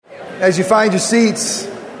As you find your seats,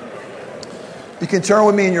 you can turn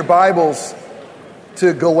with me in your Bibles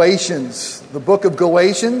to Galatians, the book of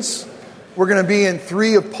Galatians. We're going to be in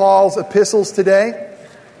 3 of Paul's epistles today.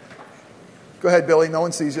 Go ahead, Billy. No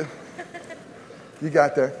one sees you. You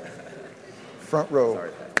got there. Front row.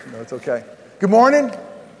 No, it's okay. Good morning.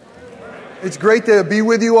 It's great to be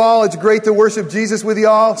with you all. It's great to worship Jesus with you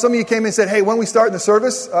all. Some of you came in and said, hey, when we start in the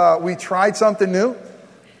service, we tried something new.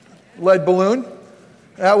 Lead balloon.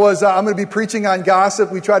 That was, I'm going to be preaching on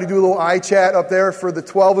gossip. We tried to do a little eye chat up there for the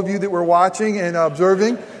 12 of you that were watching and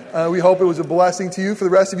observing. We hope it was a blessing to you. For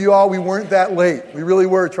the rest of you all, we weren't that late. We really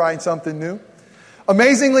were trying something new.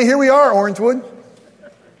 Amazingly, here we are, Orangewood.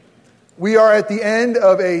 We are at the end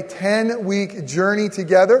of a 10-week journey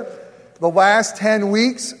together. The last 10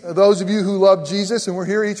 weeks, those of you who love Jesus, and we're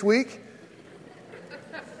here each week.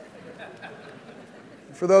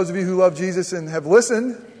 For those of you who love Jesus and have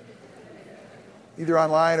listened, either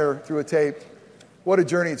online or through a tape, what a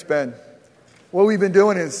journey it's been. What we've been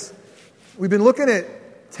doing is we've been looking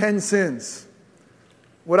at 10 sins.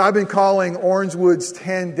 What I've been calling Orangewood's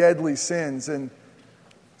 10 deadly sins. And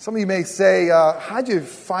some of you may say, how'd you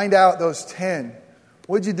find out those 10?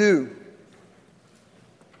 What'd you do?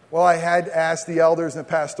 Well, I had asked the elders and the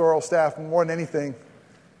pastoral staff, more than anything,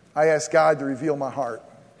 I asked God to reveal my heart.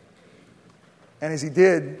 And as He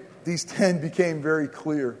did, these 10 became very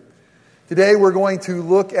clear. Today we're going to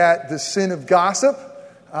look at the sin of gossip,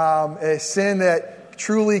 a sin that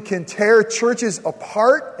truly can tear churches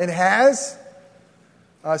apart and has.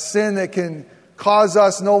 A sin that can cause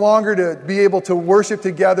us no longer to be able to worship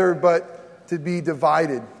together, but to be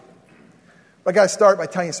divided. But I got to start by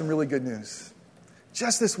telling you some really good news.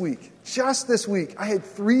 Just this week, I had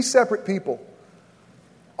 3 separate people.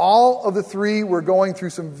 All of the 3 were going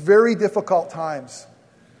through some very difficult times.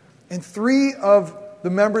 And 3 of the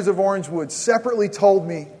members of Orangewood separately told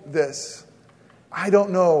me this: I don't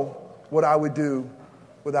know what I would do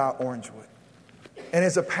without Orangewood. And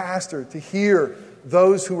as a pastor, to hear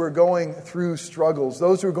those who are going through struggles,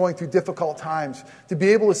 those who are going through difficult times, to be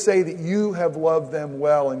able to say that you have loved them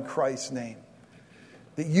well in Christ's name,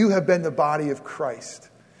 that you have been the body of Christ.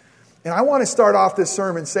 And I want to start off this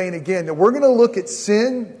sermon saying again that we're going to look at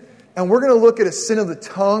sin, and we're going to look at a sin of the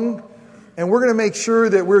tongue, and we're going to make sure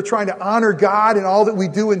that we're trying to honor God in all that we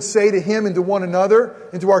do and say to Him and to one another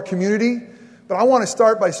and to our community. But I want to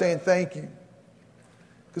start by saying thank you.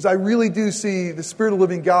 Because I really do see the Spirit of the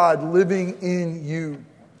living God living in you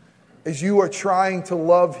as you are trying to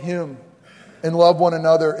love Him and love one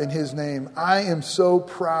another in His name. I am so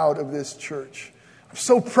proud of this church. I'm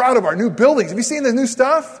so proud of our new buildings. Have you seen the new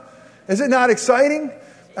stuff? Is it not exciting?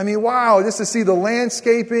 I mean, wow, just to see the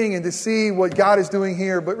landscaping and to see what God is doing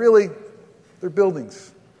here. But really, they're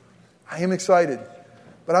buildings. I am excited.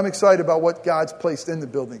 But I'm excited about what God's placed in the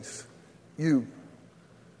buildings. You.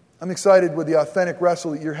 I'm excited with the authentic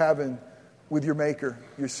wrestle that you're having with your Maker,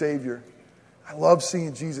 your Savior. I love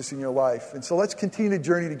seeing Jesus in your life. And so let's continue to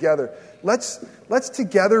journey together. Let's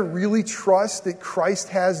together really trust that Christ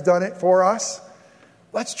has done it for us.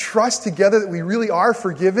 Let's trust together that we really are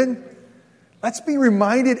forgiven. Let's be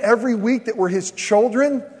reminded every week that we're His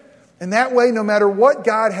children. And that way, no matter what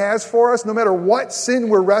God has for us, no matter what sin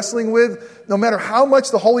we're wrestling with, no matter how much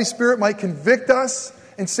the Holy Spirit might convict us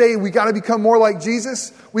and say we got to become more like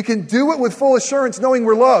Jesus, we can do it with full assurance knowing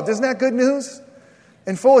we're loved. Isn't that good news?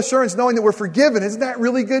 And full assurance knowing that we're forgiven. Isn't that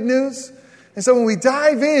really good news? And so when we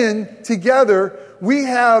dive in together, we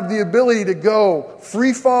have the ability to go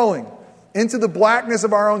free-falling into the blackness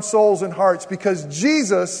of our own souls and hearts because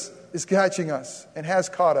Jesus is catching us and has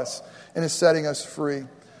caught us and is setting us free.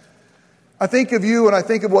 I think of you and I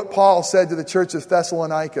think of what Paul said to the church of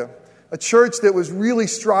Thessalonica, a church that was really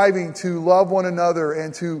striving to love one another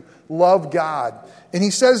and to love God. And he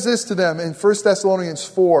says this to them in 1 Thessalonians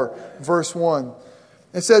 4, verse 1.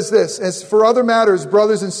 It says this: as for other matters,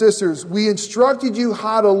 brothers and sisters, we instructed you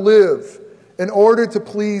how to live in order to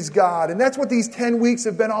please God. And that's what these 10 weeks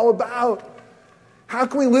have been all about. How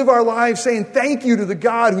can we live our lives saying thank you to the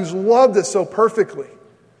God who's loved us so perfectly?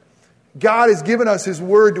 God has given us His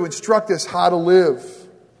word to instruct us how to live.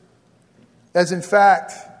 As in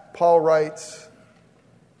fact, Paul writes,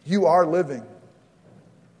 you are living.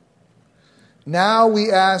 Now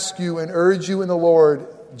we ask you and urge you in the Lord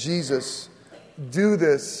Jesus, do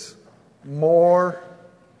this more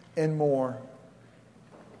and more.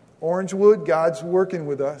 Orangewood, God's working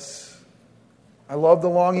with us. I love the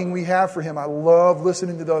longing we have for Him. I love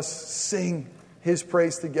listening to us sing His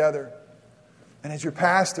praise together. And as your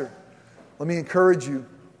pastor, let me encourage you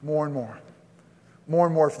more and more. More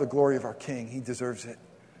and more for the glory of our King. He deserves it.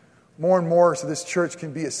 More and more so this church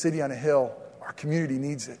can be a city on a hill. Our community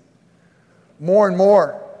needs it. More and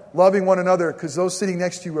more, loving one another because those sitting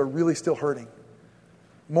next to you are really still hurting.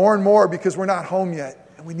 More and more because we're not home yet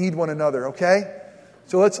and we need one another, okay?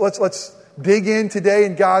 So let's dig in today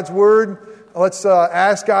in God's Word. Let's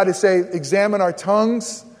ask God to say, examine our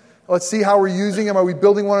tongues. Let's see how we're using them. Are we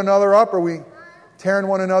building one another up? Are we tearing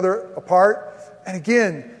one another apart? And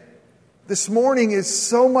again, this morning is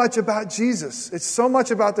so much about Jesus. It's so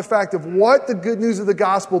much about the fact of what the good news of the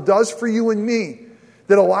gospel does for you and me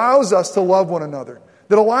that allows us to love one another,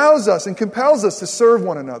 that allows us and compels us to serve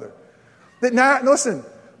one another. That now, listen,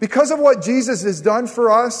 because of what Jesus has done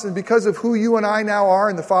for us and because of who you and I now are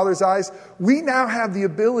in the Father's eyes, we now have the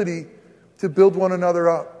ability to build one another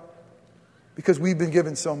up because we've been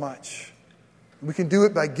given so much. We can do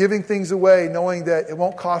it by giving things away, knowing that it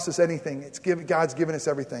won't cost us anything. God's given us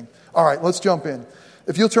everything. All right, let's jump in.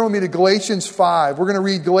 If you'll turn with me to Galatians 5. We're going to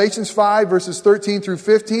read Galatians 5, verses 13 through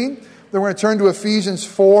 15. Then we're going to turn to Ephesians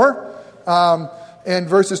 4, and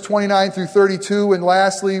verses 29 through 32. And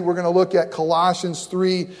lastly, we're going to look at Colossians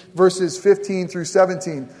 3, verses 15 through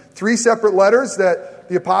 17. 3 separate letters that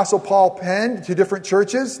the Apostle Paul penned to different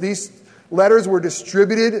churches. These letters were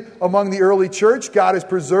distributed among the early church. God has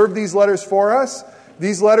preserved these letters for us.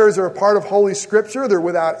 These letters are a part of Holy Scripture. They're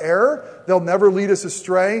without error. They'll never lead us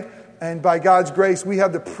astray. And by God's grace, we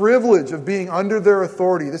have the privilege of being under their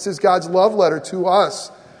authority. This is God's love letter to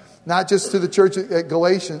us, not just to the church at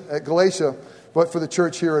Galatia, but for the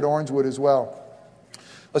church here at Orangewood as well.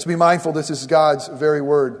 Let's be mindful this is God's very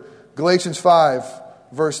word. Galatians 5,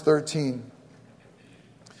 verse 13.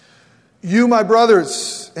 You, my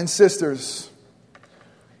brothers and sisters,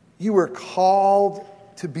 you were called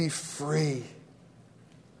to be free.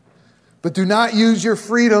 But do not use your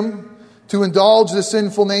freedom to indulge the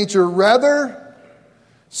sinful nature. Rather,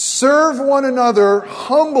 serve one another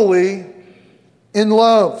humbly in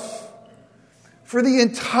love. For the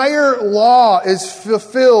entire law is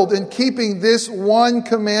fulfilled in keeping this one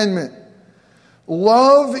commandment.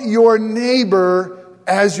 Love your neighbor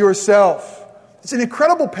as yourself. It's an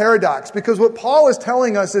incredible paradox because what Paul is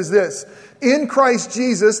telling us is this. In Christ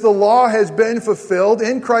Jesus, the law has been fulfilled.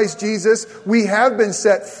 In Christ Jesus, we have been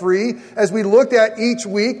set free. As we looked at each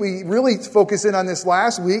week, we really focused in on this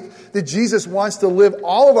last week, that Jesus wants to live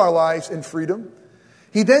all of our lives in freedom.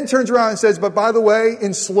 He then turns around and says, but by the way,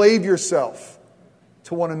 enslave yourself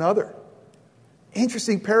to one another.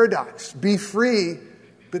 Interesting paradox. Be free,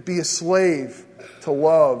 but be a slave to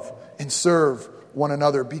love and serve one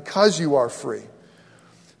another because you are free.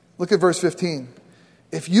 Look at verse 15.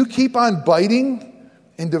 If you keep on biting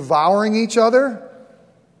and devouring each other,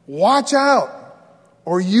 watch out,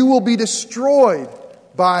 or you will be destroyed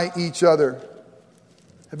by each other.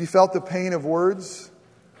 Have you felt the pain of words?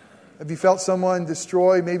 Have you felt someone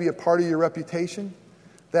destroy maybe a part of your reputation?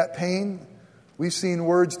 That pain? We've seen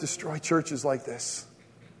words destroy churches like this.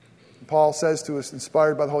 And Paul says to us,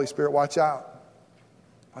 inspired by the Holy Spirit, watch out.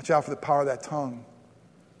 Watch out for the power of that tongue.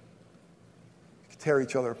 Tear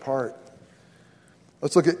each other apart.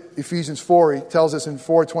 Let's look at Ephesians 4. He tells us in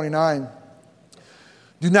 4:29,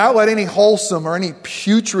 do not let any wholesome or any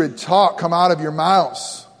putrid talk come out of your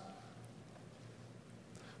mouths,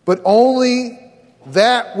 but only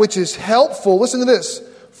that which is helpful, listen to this,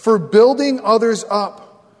 for building others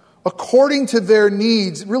up according to their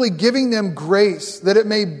needs, really giving them grace, that it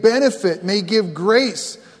may give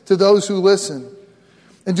grace to those who listen.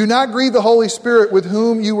 And do not grieve the Holy Spirit with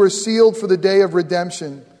whom you were sealed for the day of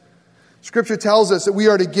redemption. Scripture tells us that we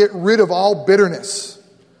are to get rid of all bitterness,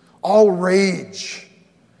 all rage,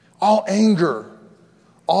 all anger,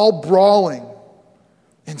 all brawling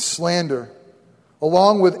and slander,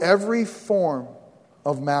 along with every form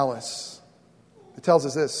of malice. It tells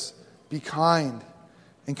us this, be kind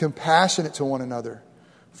and compassionate to one another,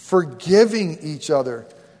 forgiving each other,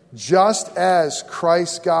 just as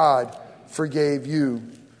Christ God forgave you.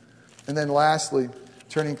 And then lastly,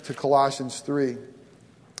 turning to Colossians 3,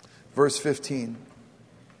 verse 15.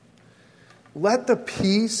 Let the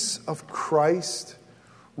peace of Christ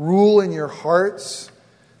rule in your hearts,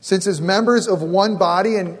 since as members of one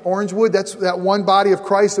body, in Orangewood, that's that one body of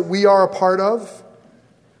Christ that we are a part of,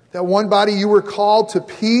 that one body you were called to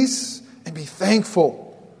peace and be thankful.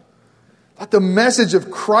 Let the message of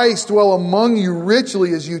Christ dwell among you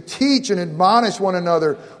richly as you teach and admonish one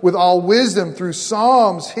another with all wisdom through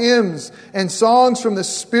psalms, hymns, and songs from the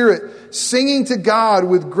Spirit, singing to God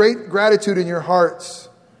with great gratitude in your hearts.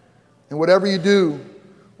 And whatever you do,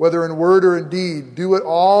 whether in word or in deed, do it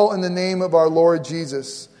all in the name of our Lord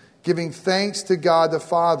Jesus, giving thanks to God the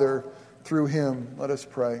Father through Him. Let us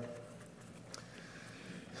pray.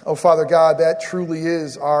 Oh, Father God, that truly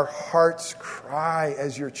is our heart's cry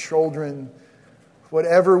as your children.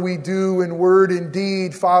 Whatever we do in word and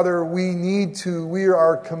deed, Father, we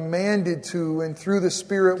are commanded to, and through the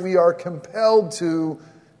Spirit we are compelled to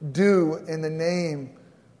do in the name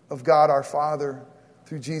of God our Father,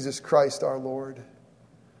 through Jesus Christ our Lord.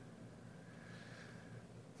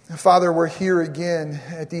 Father, we're here again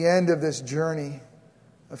at the end of this journey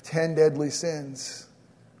of 10 deadly sins.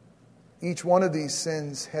 Each one of these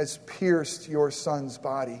sins has pierced your Son's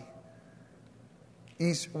body.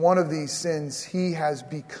 Each one of these sins, He has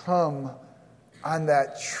become on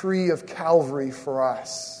that tree of Calvary for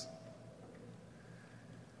us.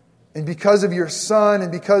 And because of your Son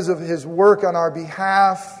and because of His work on our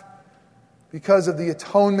behalf, because of the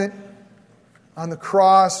atonement on the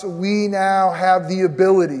cross, we now have the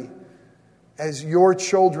ability, as your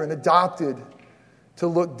children, adopted, to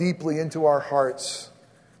look deeply into our hearts,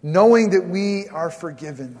 knowing that we are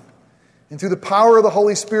forgiven. And through the power of the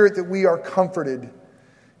Holy Spirit that we are comforted.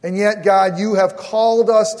 And yet, God, you have called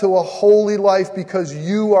us to a holy life because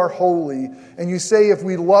you are holy. And you say if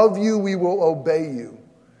we love you, we will obey you.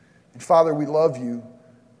 And Father, we love you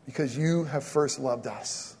because you have first loved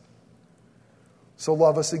us. So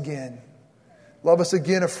love us again. Love us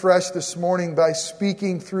again afresh this morning by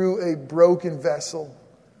speaking through a broken vessel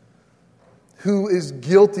who is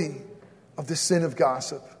guilty of the sin of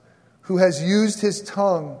gossip, who has used his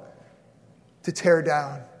tongue to tear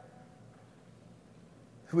down,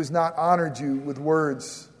 who has not honored you with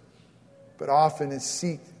words, but often has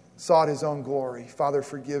sought his own glory. Father,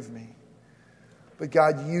 forgive me. But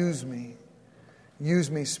God, use me. Use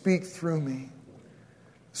me. Speak through me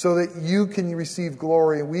so that you can receive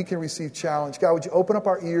glory and we can receive challenge. God, would you open up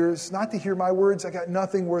our ears, not to hear my words? I got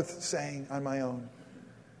nothing worth saying on my own.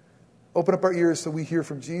 Open up our ears so we hear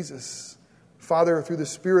from Jesus. Father, through the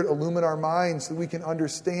Spirit, illumine our minds so we can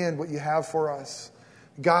understand what you have for us.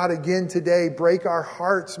 God, again today, break our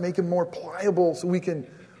hearts, make them more pliable so we can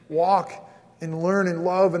walk and learn and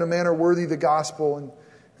love in a manner worthy of the gospel. And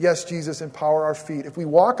yes, Jesus, empower our feet. If we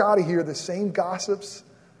walk out of here the same gossips,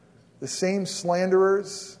 the same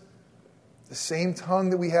slanderers, the same tongue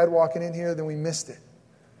that we had walking in here, then we missed it.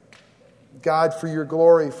 God, for your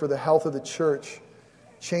glory, for the health of the church,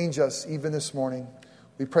 change us even this morning.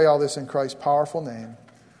 We pray all this in Christ's powerful name.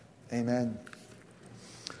 Amen.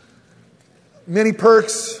 Many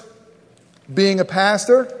perks being a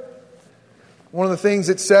pastor. One of the things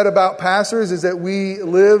that's said about pastors is that we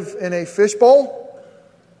live in a fishbowl,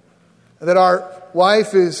 that our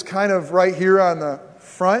life is kind of right here on the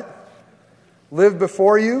front, live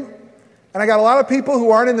before you. And I got a lot of people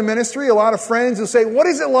who aren't in the ministry, a lot of friends who say, what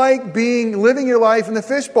is it like living your life in the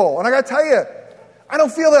fishbowl? And I got to tell you, I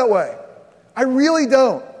don't feel that way. I really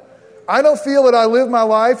don't. I don't feel that I live my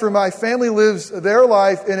life or my family lives their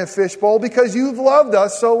life in a fishbowl because you've loved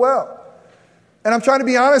us so well. And I'm trying to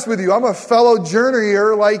be honest with you. I'm a fellow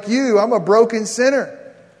journeyer like you. I'm a broken sinner.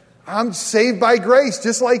 I'm saved by grace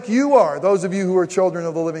just like you are, those of you who are children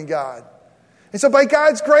of the living God. And so by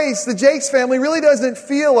God's grace, the Jakes family really doesn't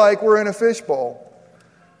feel like we're in a fishbowl.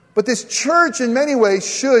 But this church in many ways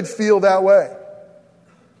should feel that way.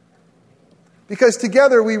 Because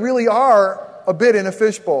together we really are a bit in a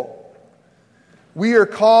fishbowl. We are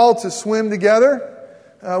called to swim together.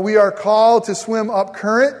 We are called to swim up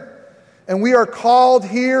current. And we are called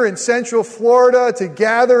here in Central Florida to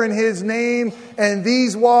gather in His name. And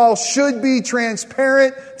these walls should be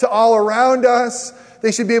transparent to all around us.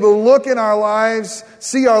 They should be able to look in our lives,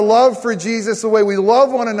 see our love for Jesus, the way we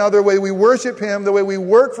love one another, the way we worship Him, the way we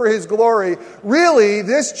work for His glory. Really,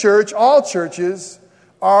 this church, all churches,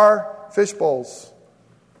 are fishbowls.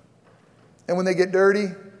 And when they get dirty,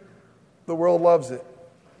 the world loves it.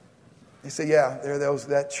 They say, yeah, there goes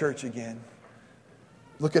that church again.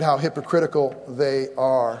 Look at how hypocritical they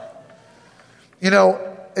are. You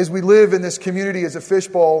know, as we live in this community as a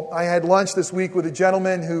fishbowl, I had lunch this week with a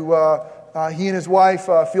gentleman who he and his wife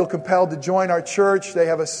feel compelled to join our church. They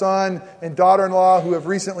have a son and daughter-in-law who have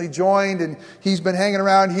recently joined, and he's been hanging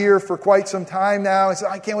around here for quite some time now. I said,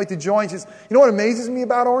 I can't wait to join. He says, you know what amazes me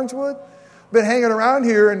about Orangewood? I've been hanging around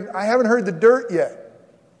here, and I haven't heard the dirt yet.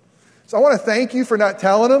 So I want to thank you for not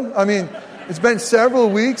telling him. I mean, it's been several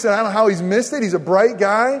weeks, and I don't know how he's missed it. He's a bright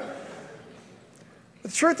guy.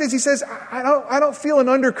 But the truth is, he says, I don't feel an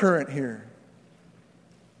undercurrent here.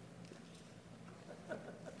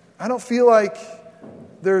 I don't feel like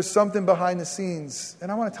there's something behind the scenes.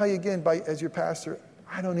 And I want to tell you again, as your pastor,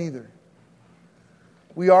 I don't either.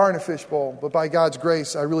 We are in a fishbowl, but by God's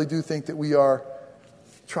grace, I really do think that we are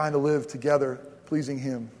trying to live together, pleasing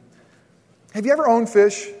Him. Have you ever owned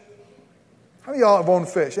fish? How many of y'all have owned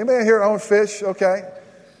fish? Anybody here own fish? Okay.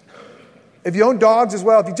 If you own dogs as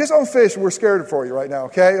well, if you just own fish, we're scared for you right now,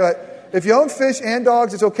 okay? If you own fish and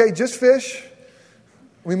dogs, it's okay. Just fish.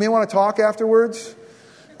 We may want to talk afterwards.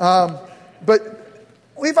 But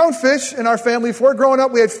we've owned fish in our family before. Growing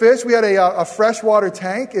up, we had fish. We had a freshwater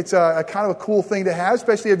tank. It's a kind of a cool thing to have,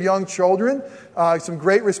 especially if you have young children. Some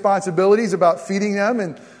great responsibilities about feeding them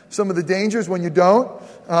and some of the dangers when you don't.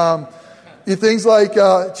 Things like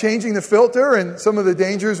changing the filter and some of the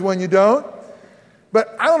dangers when you don't.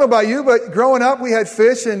 But I don't know about you, but growing up, we had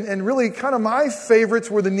fish, and really kind of my favorites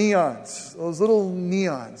were the neons, those little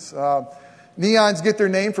neons. Neons get their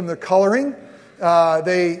name from their coloring.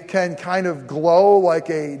 They can kind of glow like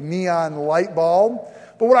a neon light bulb.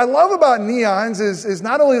 But what I love about neons is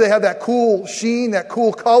not only they have that cool sheen, that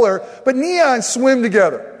cool color, but neons swim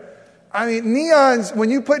together. I mean, neons, when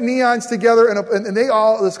you put neons together, and they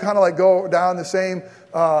all just kind of like go down the same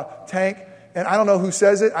tank, and I don't know who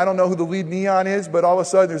says it, I don't know who the lead neon is, but all of a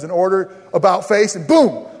sudden there's an order about face, and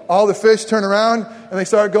boom, all the fish turn around, and they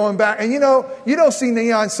start going back. And you don't see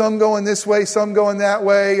neon, some going this way, some going that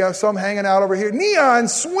way, some hanging out over here. Neons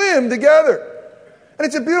swim together. And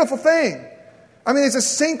it's a beautiful thing. I mean, it's a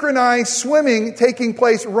synchronized swimming taking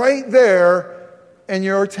place right there in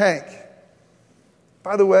your tank.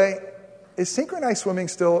 By the way, is synchronized swimming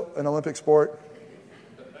still an Olympic sport?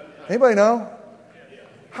 Anybody know?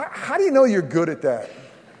 How do you know you're good at that?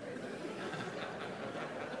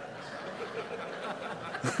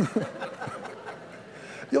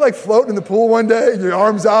 You're like floating in the pool one day, and your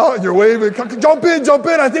arms out, and you're waving, jump in,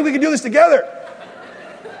 I think we can do this together.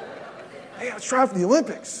 Hey, let's try for the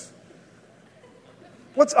Olympics.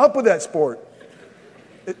 What's up with that sport?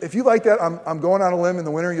 If you like that, I'm going on a limb in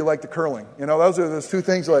the winter, you like the curling. Those are those two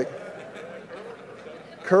things like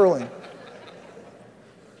curling.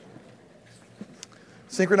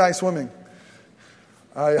 Synchronized swimming.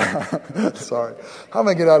 Sorry. How am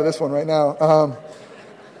I going to get out of this one right now?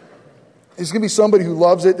 There's going to be somebody who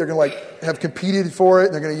loves it. They're going to have competed for it.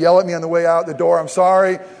 And they're going to yell at me on the way out the door. I'm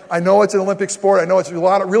sorry. I know it's an Olympic sport. I know it's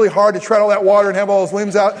really hard to tread all that water and have all those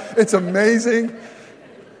limbs out. It's amazing.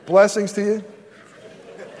 Blessings to you.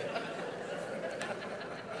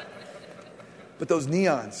 But those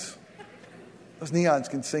neons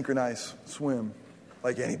can synchronize swim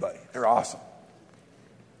like anybody. They're awesome.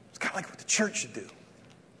 It's kind of like what the church should do.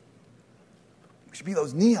 It should be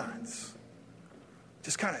those neons.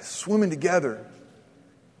 Just kind of swimming together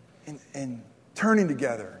and turning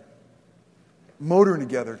together, motoring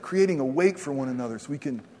together, creating a wake for one another so we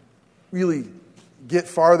can really get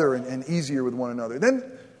farther and easier with one another. Then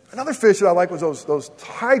another fish that I like was those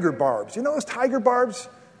tiger barbs. You know those tiger barbs?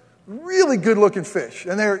 Really good looking fish.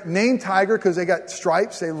 And they're named tiger because they got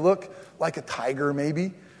stripes. They look like a tiger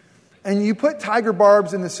maybe. And you put tiger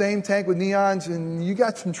barbs in the same tank with neons and you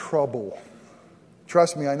got some trouble.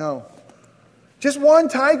 Trust me, I know. Just one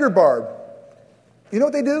tiger barb. You know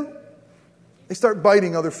what they do? They start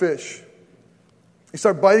biting other fish. They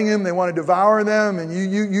start biting them. They want to devour them. And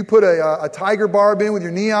you put a tiger barb in with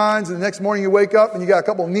your neons. And the next morning you wake up and you got a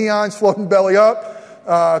couple of neons floating belly up.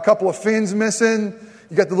 A couple of fins missing.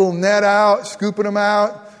 You got the little net out, scooping them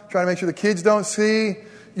out. Trying to make sure the kids don't see.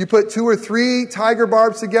 You put 2 or 3 tiger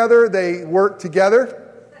barbs together. They work together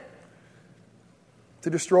to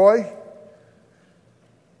destroy.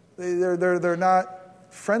 They're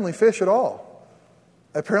not friendly fish at all.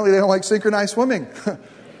 Apparently they don't like synchronized swimming.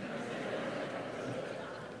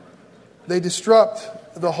 They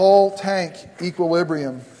disrupt the whole tank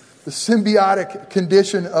equilibrium. The symbiotic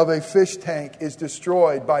condition of a fish tank is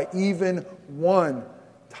destroyed by even one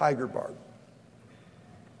tiger barb.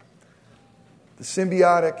 The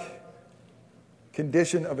symbiotic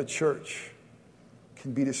condition of a church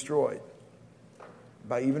can be destroyed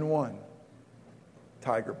by even one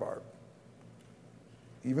tiger barb.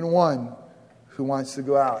 Even one who wants to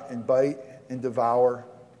go out and bite and devour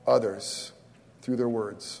others through their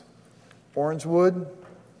words. Orangewood,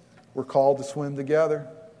 we're called to swim together.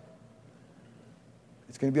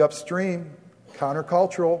 It's going to be upstream,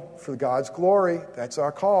 countercultural, for God's glory. That's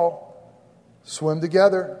our call. Swim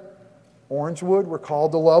together. Orangewood, we're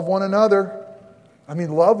called to love one another. I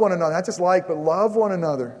mean, love one another. Not just like, but love one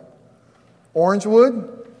another.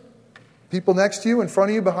 Orangewood, people next to you, in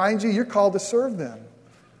front of you, behind you, you're called to serve them.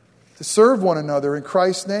 To serve one another in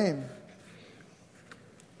Christ's name.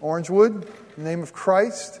 Orangewood, in the name of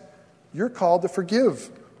Christ, you're called to forgive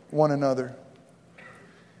one another.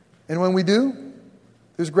 And when we do,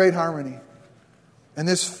 there's great harmony. And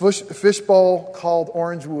this fishbowl called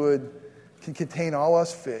Orangewood can contain all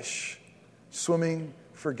us fish swimming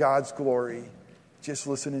for God's glory, just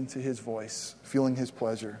listening to His voice, feeling His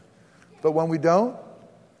pleasure. But when we don't,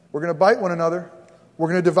 we're going to bite one another. We're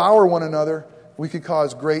going to devour one another. We could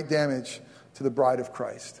cause great damage to the bride of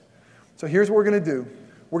Christ. So here's what we're going to do.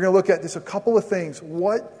 We're going to look at just a couple of things.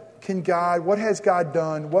 What has God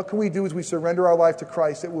done? What can we do as we surrender our life to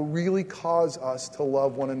Christ that will really cause us to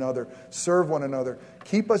love one another, serve one another,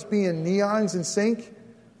 keep us being neons in sync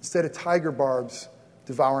instead of tiger barbs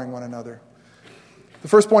devouring one another? The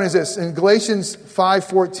first point is this. In Galatians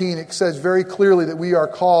 5:14, it says very clearly that we are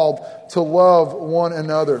called to love one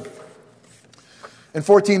another. In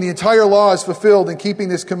 14, the entire law is fulfilled in keeping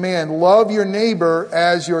this command: love your neighbor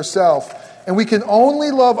as yourself. And we can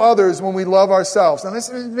only love others when we love ourselves. Now,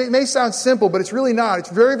 it may sound simple, but it's really not. It's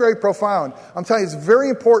very, very profound. I'm telling you, it's very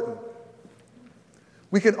important.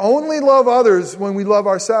 We can only love others when we love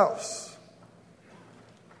ourselves.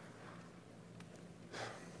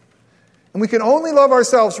 And we can only love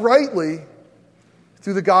ourselves rightly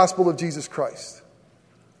through the gospel of Jesus Christ.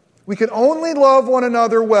 We can only love one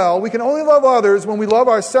another well. We can only love others when we love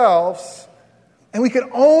ourselves. And we can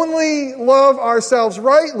only love ourselves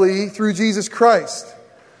rightly through Jesus Christ,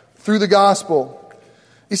 through the gospel.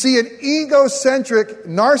 You see, an egocentric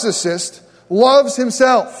narcissist loves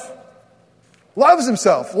himself. Loves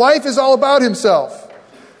himself. Life is all about himself.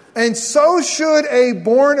 And so should a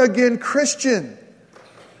born-again Christian.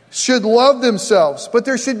 Should love themselves. But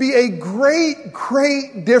there should be a great,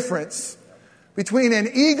 great difference between an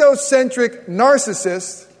egocentric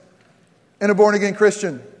narcissist and a born-again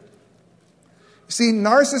Christian. See,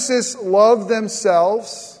 narcissists love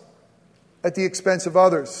themselves at the expense of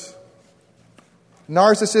others.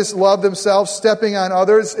 Narcissists love themselves, stepping on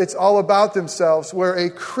others. It's all about themselves, where a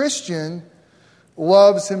Christian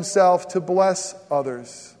loves himself to bless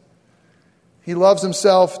others. He loves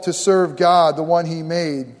himself to serve God, the one he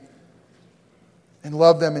made, and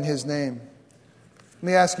love them in his name. Let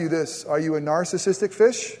me ask you this. Are you a narcissistic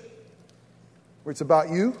fish, where it's about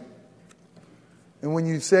you? And when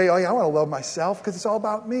you say, oh yeah, I want to love myself because it's all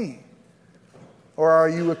about me. Or are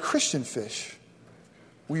you a Christian fish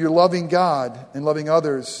where you're loving God and loving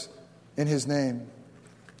others in his name?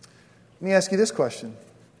 Let me ask you this question.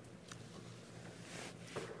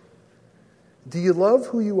 Do you love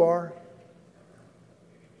who you are?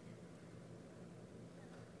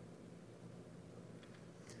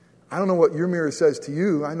 I don't know what your mirror says to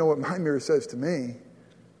you. I know what my mirror says to me.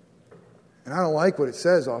 And I don't like what it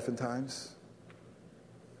says oftentimes.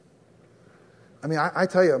 I mean, I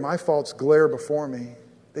tell you, my faults glare before me.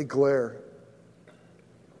 They glare.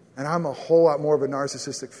 And I'm a whole lot more of a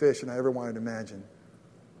narcissistic fish than I ever wanted to imagine.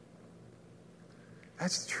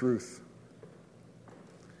 That's the truth.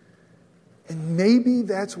 And maybe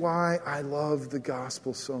that's why I love the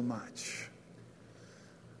gospel so much.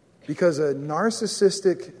 Because a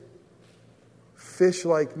narcissistic fish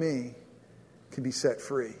like me can be set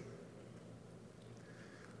free.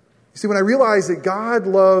 You see, when I realize that God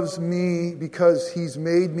loves me because he's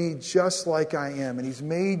made me just like I am, and he's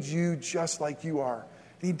made you just like you are,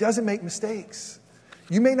 and he doesn't make mistakes.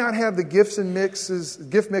 You may not have the gift mix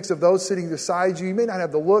of those sitting beside you. You may not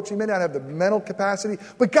have the looks. You may not have the mental capacity.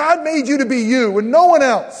 But God made you to be you and no one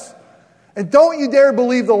else. And don't you dare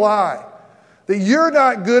believe the lie that you're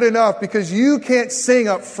not good enough because you can't sing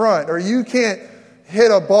up front, or you can't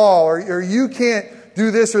hit a ball, or you can't do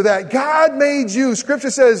this or that. God made you,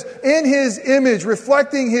 Scripture says, in his image,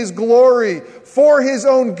 reflecting his glory for his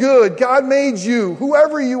own good. God made you,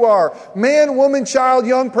 whoever you are, man, woman, child,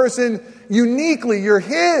 young person, uniquely. You're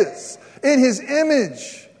his, in his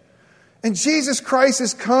image. And Jesus Christ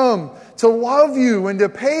has come to love you and to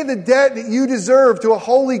pay the debt that you deserve to a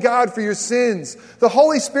holy God for your sins. The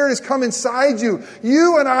Holy Spirit has come inside you.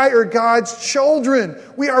 You and I are God's children.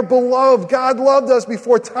 We are beloved. God loved us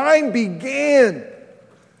before time began.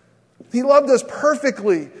 He loved us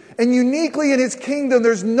perfectly and uniquely in his kingdom.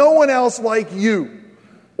 There's no one else like you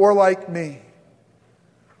or like me.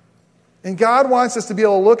 And God wants us to be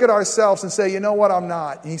able to look at ourselves and say, you know what, I'm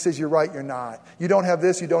not. And he says, you're right, you're not. You don't have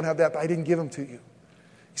this, you don't have that, but I didn't give them to you. You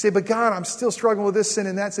say, but God, I'm still struggling with this sin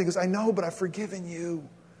and that sin. He goes, I know, but I've forgiven you.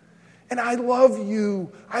 And I love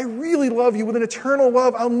you. I really love you with an eternal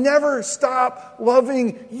love. I'll never stop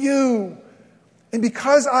loving you. And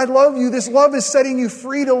because I love you, this love is setting you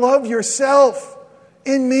free to love yourself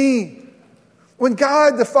in me. When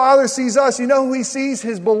God the Father sees us, you know who he sees?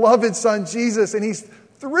 His beloved Son, Jesus. And he's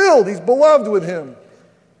thrilled. He's beloved with him.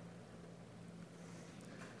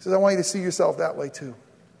 He says, I want you to see yourself that way too.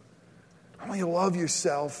 I want you to love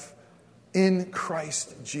yourself in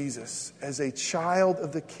Christ Jesus as a child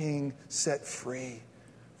of the King, set free,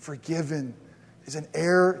 forgiven, as an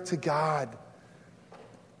heir to God.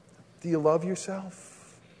 Do you love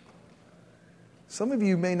yourself? Some of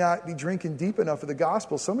you may not be drinking deep enough of the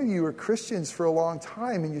gospel. Some of you are Christians for a long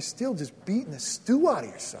time and you're still just beating the stew out of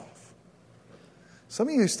yourself. Some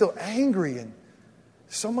of you are still angry and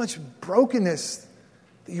so much brokenness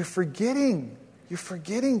that you're forgetting. You're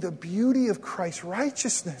forgetting the beauty of Christ's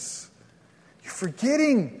righteousness. You're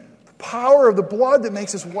forgetting the power of the blood that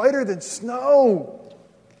makes us whiter than snow.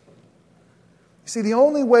 You see, the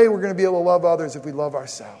only way we're going to be able to love others is if we love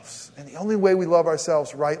ourselves. And the only way we love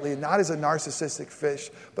ourselves rightly, not as a narcissistic fish,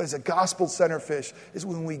 but as a gospel-centered fish, is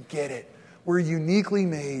when we get it. We're uniquely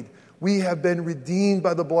made. We have been redeemed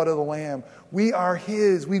by the blood of the Lamb. We are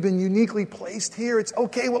His. We've been uniquely placed here. It's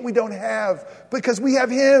okay what we don't have because we have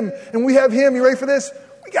Him. And we have Him. You ready for this?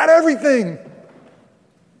 We got everything.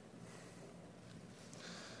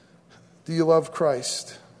 Do you love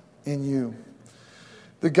Christ in you?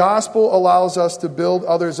 The gospel allows us to build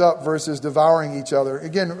others up versus devouring each other.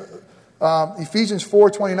 Again, Ephesians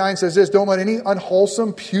 4:29 says this, don't let any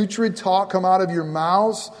unwholesome, putrid talk come out of your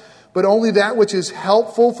mouths, but only that which is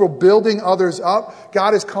helpful for building others up.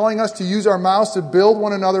 God is calling us to use our mouths to build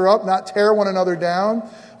one another up, not tear one another down,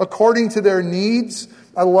 according to their needs.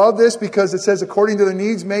 I love this because it says according to their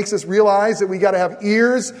needs makes us realize that we got to have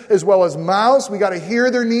ears as well as mouths. We got to hear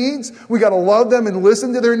their needs. We got to love them and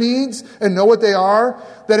listen to their needs and know what they are,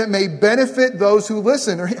 that it may benefit those who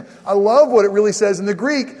listen. I love what it really says in the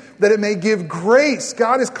Greek, that it may give grace.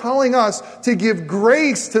 God is calling us to give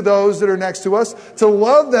grace to those that are next to us, to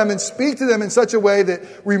love them and speak to them in such a way that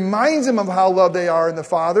reminds them of how loved they are in the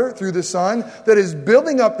Father through the Son, that is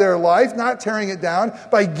building up their life, not tearing it down,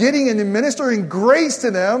 by getting and administering grace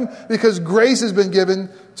to them because grace has been given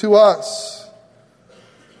to us.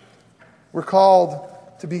 We're called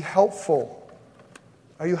to be helpful.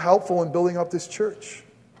 Are you helpful in building up this church?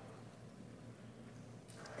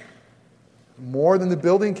 More than the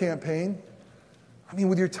building campaign. I mean,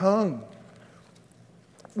 with your tongue,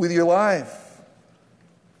 with your life.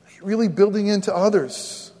 You're really building into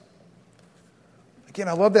others. Again,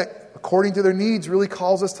 I love that according to their needs really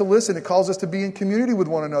calls us to listen. It calls us to be in community with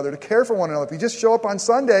one another, to care for one another. If you just show up on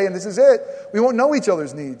Sunday and this is it, we won't know each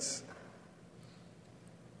other's needs.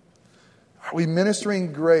 Are we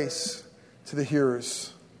ministering grace to the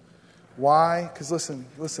hearers? Why? Because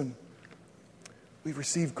listen, we've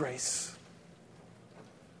received grace.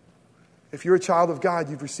 If you're a child of God,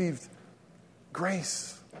 you've received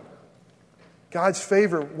grace. God's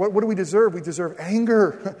favor. What do we deserve? We deserve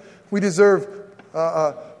anger. We deserve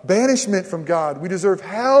banishment from God. We deserve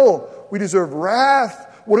hell. We deserve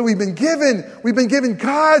wrath. What have we been given? We've been given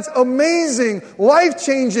God's amazing,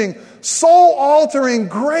 life-changing, soul-altering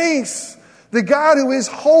grace. The God who is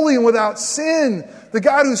holy and without sin, the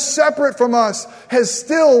God who's separate from us, has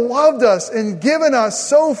still loved us and given us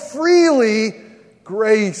so freely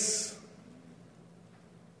grace.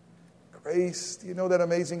 Grace. Do you know that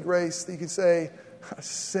amazing grace that you can say, a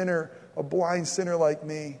sinner, a blind sinner like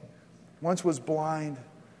me, once was blind,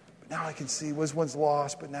 but now I can see, was once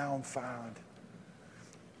lost, but now I'm found.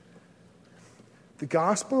 The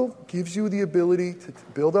gospel gives you the ability to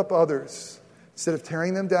build up others instead of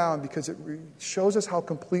tearing them down because it shows us how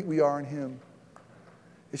complete we are in Him.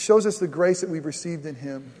 It shows us the grace that we've received in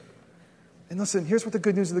Him. And listen, here's what the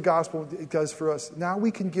good news of the gospel does for us. Now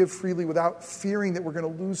we can give freely without fearing that we're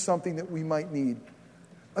going to lose something that we might need.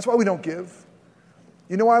 That's why we don't give.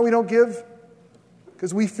 You know why we don't give?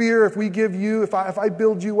 Because we fear if we give you, if I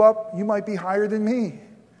build you up, you might be higher than me.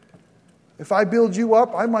 If I build you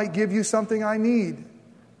up, I might give you something I need.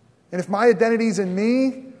 And if my identity's in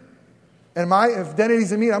me, and my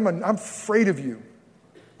identity's in me, I'm afraid of you.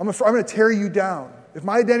 I'm going to tear you down. If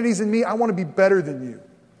my identity's in me, I want to be better than you.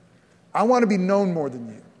 I want to be known more than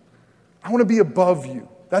you. I want to be above you.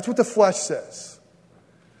 That's what the flesh says.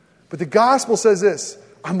 But the gospel says this,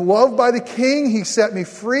 I'm loved by the King. He set me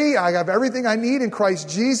free. I have everything I need in Christ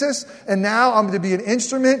Jesus. And now I'm to be an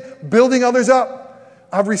instrument building others up.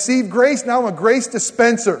 I've received grace. Now I'm a grace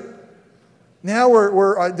dispenser. Now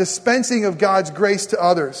we're dispensing of God's grace to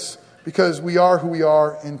others because we are who we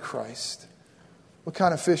are in Christ. What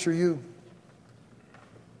kind of fish are you?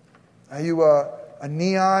 Are you a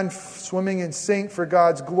neon swimming in sync for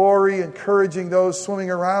God's glory, encouraging those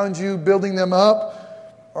swimming around you, building them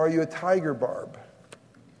up? Or are you a tiger barb,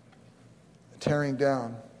 tearing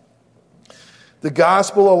down? The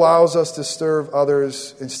gospel allows us to serve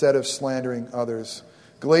others instead of slandering others.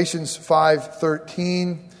 Galatians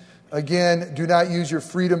 5:13, again, do not use your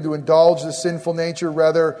freedom to indulge the sinful nature.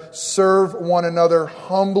 Rather, serve one another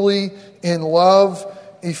humbly in love.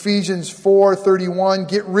 Ephesians 4:31,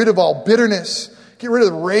 get rid of all bitterness. Get rid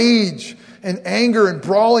of rage and anger and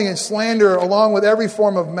brawling and slander along with every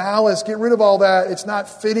form of malice. Get rid of all that. It's not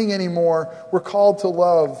fitting anymore. We're called to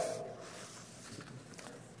love.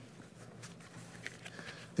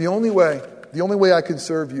 The only way the only way I can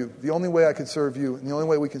serve you, the only way I can serve you, and the only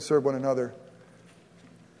way we can serve one another,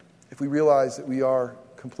 if we realize that we are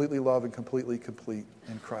completely loved and completely complete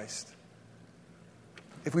in Christ.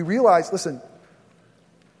 If we realize, listen,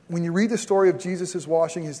 when you read the story of Jesus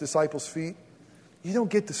washing his disciples' feet, you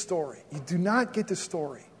don't get the story. You do not get the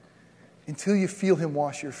story until you feel him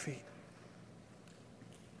wash your feet.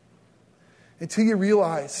 Until you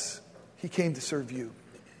realize he came to serve you.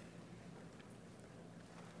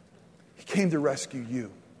 He came to rescue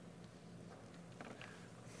you.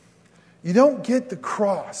 You don't get the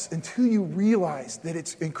cross until you realize that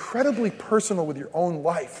it's incredibly personal with your own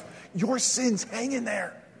life. Your sin's hanging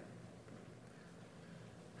there.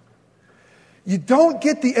 You don't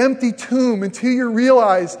get the empty tomb until you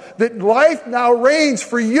realize that life now reigns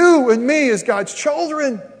for you and me as God's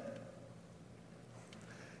children.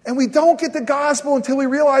 And we don't get the gospel until we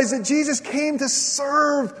realize that Jesus came to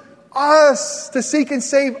serve us, to seek and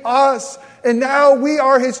save us. And now we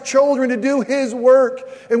are his children to do his work.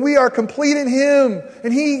 And we are complete in him.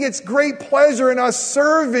 And he gets great pleasure in us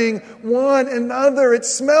serving one another. It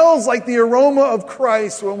smells like the aroma of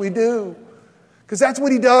Christ when we do. Because that's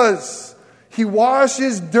what he does. He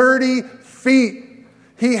washes dirty feet.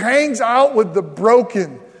 He hangs out with the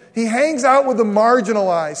broken. He hangs out with the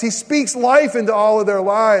marginalized. He speaks life into all of their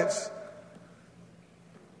lives.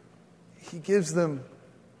 He gives them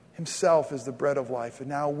himself as the bread of life. And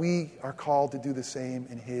now we are called to do the same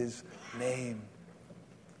in his name.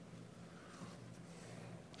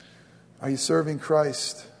 Are you serving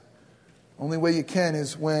Christ? Only way you can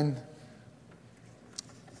is when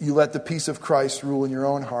you let the peace of Christ rule in your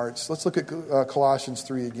own hearts. Let's look at Colossians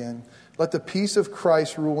 3 again. Let the peace of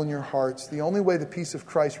Christ rule in your hearts. The only way the peace of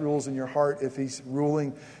Christ rules in your heart if he's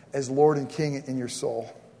ruling as Lord and King in your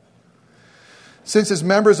soul. Since as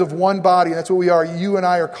members of one body, that's what we are, you and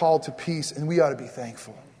I are called to peace, and we ought to be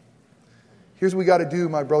thankful. Here's what we got to do,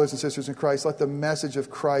 my brothers and sisters in Christ. Let the message of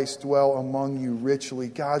Christ dwell among you richly.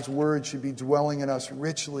 God's word should be dwelling in us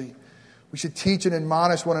richly. We should teach and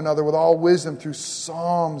admonish one another with all wisdom through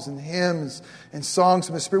psalms and hymns and songs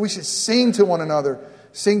from the Spirit. We should sing to one another.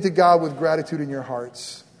 Sing to God with gratitude in your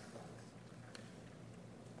hearts.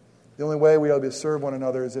 The only way we ought to serve one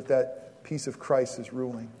another is if that peace of Christ is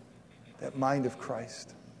ruling. That mind of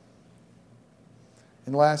Christ.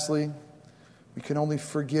 And lastly, we can only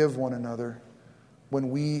forgive one another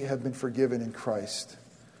when we have been forgiven in Christ.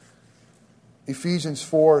 Ephesians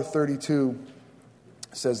 4:32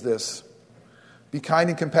 says this. Be kind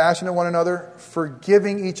and compassionate to one another,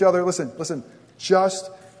 forgiving each other. Listen.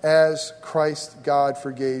 Just as Christ God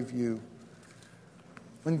forgave you.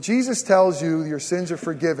 When Jesus tells you your sins are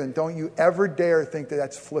forgiven, don't you ever dare think that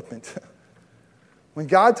that's flippant. When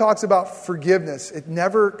God talks about forgiveness, it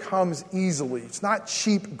never comes easily. It's not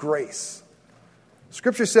cheap grace.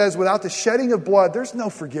 Scripture says without the shedding of blood, there's no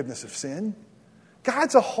forgiveness of sin.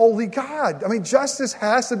 God's a holy God. I mean, justice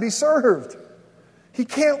has to be served. He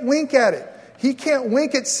can't wink at it. He can't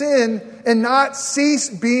wink at sin and not cease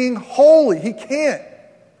being holy. He can't.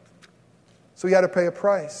 So he had to pay a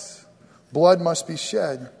price. Blood must be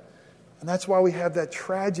shed. And that's why we have that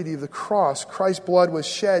tragedy of the cross. Christ's blood was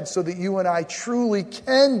shed so that you and I truly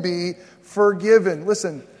can be forgiven.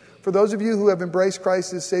 Listen, for those of you who have embraced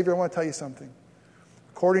Christ as Savior, I want to tell you something.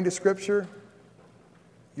 According to Scripture,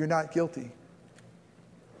 you're not guilty.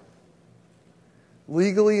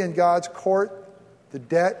 Legally in God's court, the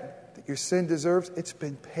debt that your sin deserves, it's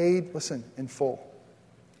been paid, listen, in full.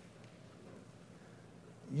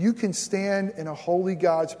 You can stand in a holy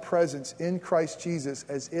God's presence in Christ Jesus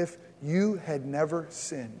as if you had never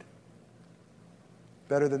sinned.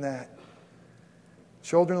 Better than that.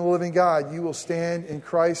 Children of the living God, you will stand in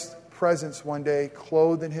Christ's presence one day,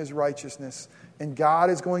 clothed in his righteousness. And God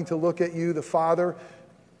is going to look at you, the Father,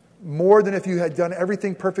 more than if you had done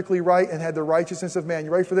everything perfectly right and had the righteousness of man.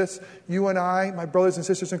 You ready for this? You and I, my brothers and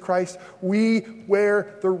sisters in Christ, we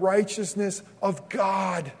wear the righteousness of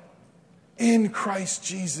God in Christ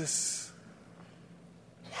Jesus.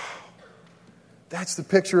 Wow. That's the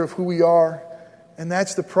picture of who we are. And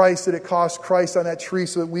that's the price that it cost Christ on that tree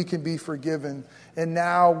so that we can be forgiven. And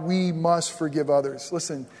now we must forgive others.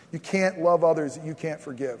 Listen, you can't love others that you can't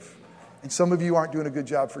forgive. And some of you aren't doing a good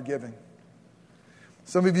job forgiving.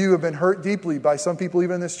 Some of you have been hurt deeply by some people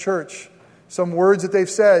even in this church. Some words that they've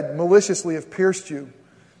said maliciously have pierced you.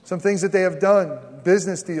 Some things that they have done,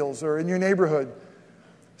 business deals or in your neighborhood.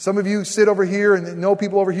 Some of you sit over here and know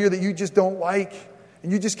people over here that you just don't like.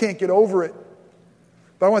 And you just can't get over it.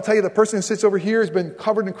 But I want to tell you, the person who sits over here has been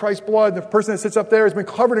covered in Christ's blood. And the person that sits up there has been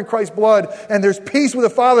covered in Christ's blood. And there's peace with the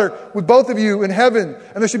Father, with both of you in heaven.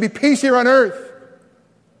 And there should be peace here on earth.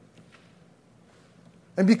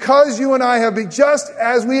 And because you and I have been, just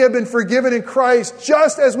as we have been forgiven in Christ,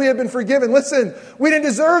 just as we have been forgiven, listen, we didn't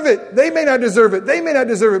deserve it. They may not deserve it. They may not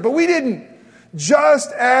deserve it, but we didn't.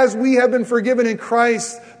 Just as we have been forgiven in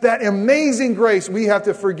Christ, that amazing grace, we have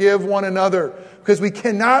to forgive one another, because we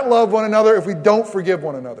cannot love one another if we don't forgive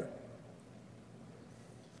one another.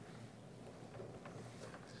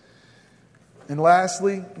 And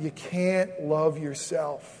lastly, you can't love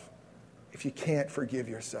yourself if you can't forgive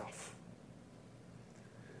yourself.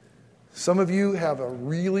 Some of you have a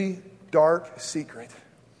really dark secret.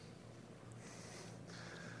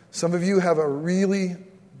 Some of you have a really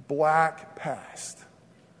black past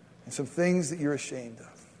and some things that you're ashamed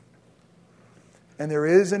of. And there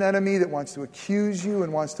is an enemy that wants to accuse you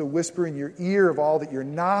and wants to whisper in your ear of all that you're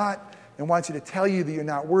not and wants you to tell you that you're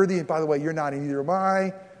not worthy. And by the way, you're not, and neither am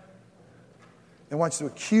I. And wants to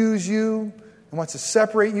accuse you and wants to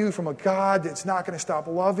separate you from a God that's not going to stop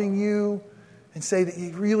loving you and say that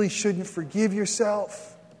you really shouldn't forgive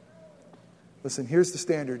yourself. Listen, here's the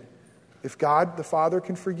standard. If God the Father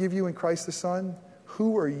can forgive you in Christ the Son,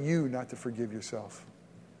 who are you not to forgive yourself?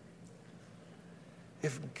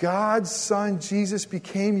 If God's Son, Jesus,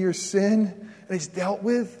 became your sin and He's dealt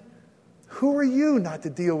with, who are you not to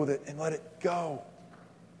deal with it and let it go?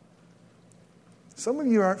 Some of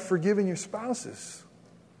you aren't forgiving your spouses.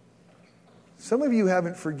 Some of you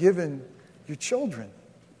haven't forgiven your children.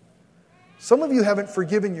 Some of you haven't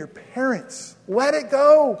forgiven your parents. Let it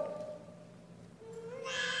go.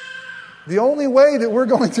 The only way that we're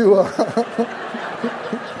going to...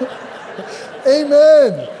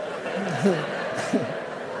 Amen.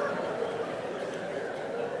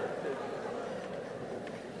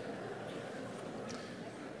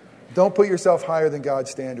 Don't put yourself higher than God's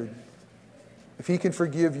standard. If He can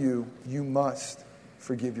forgive you, you must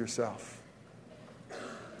forgive yourself.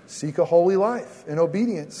 Seek a holy life in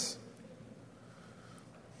obedience.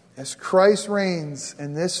 As Christ reigns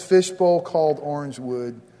in this fishbowl called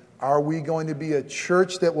Orangewood, are we going to be a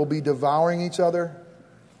church that will be devouring each other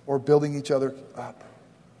or building each other up?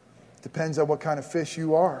 Depends on what kind of fish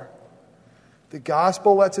you are. The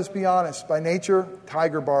gospel lets us be honest. By nature,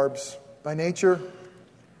 tiger barbs. By nature,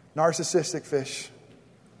 narcissistic fish.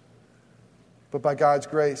 But by God's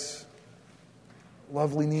grace,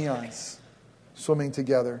 lovely neons swimming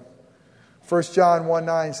together. 1 John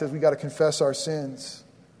 1:9 says we got to confess our sins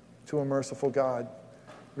to a merciful God.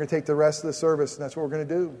 We're going to take the rest of the service, and that's what we're going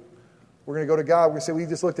to do. We're going to go to God. We're going to say, we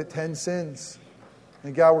just looked at 10 sins.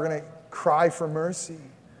 And God, we're going to cry for mercy.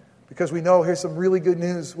 Because we know, here's some really good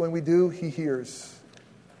news. When we do, He hears.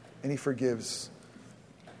 And He forgives.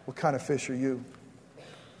 What kind of fish are you?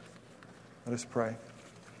 Let us pray.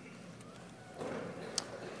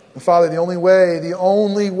 And Father, the only way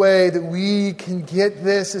that we can get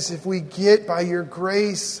this is if we get by Your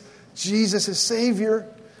grace Jesus as Savior.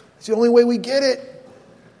 It's the only way we get it.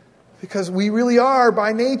 Because we really are,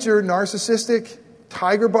 by nature, narcissistic,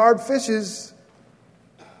 tiger-barbed fishes.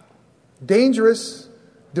 Dangerous,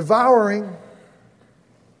 devouring.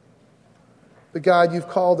 But God, You've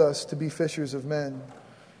called us to be fishers of men.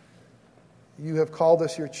 You have called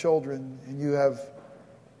us Your children, and You have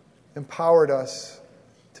empowered us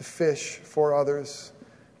to fish for others.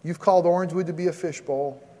 You've called Orangewood to be a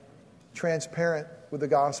fishbowl, transparent with the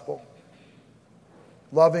gospel.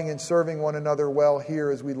 Loving and serving one another well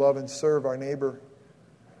here as we love and serve our neighbor.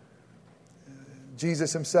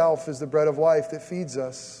 Jesus Himself is the bread of life that feeds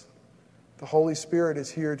us. The Holy Spirit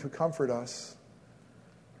is here to comfort us.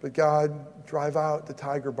 But God, drive out the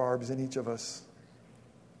tiger barbs in each of us.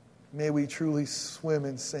 May we truly swim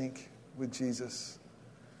and sink with Jesus.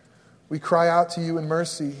 We cry out to You in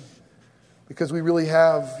mercy because we really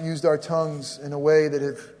have used our tongues in a way that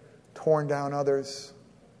have torn down others.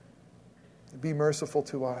 Be merciful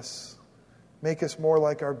to us. Make us more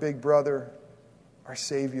like our big brother, our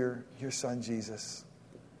Savior, Your Son, Jesus.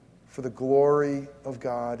 For the glory of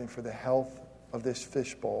God and for the health of this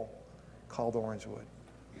fishbowl called Orangewood.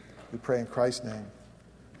 We pray in Christ's name.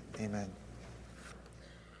 Amen.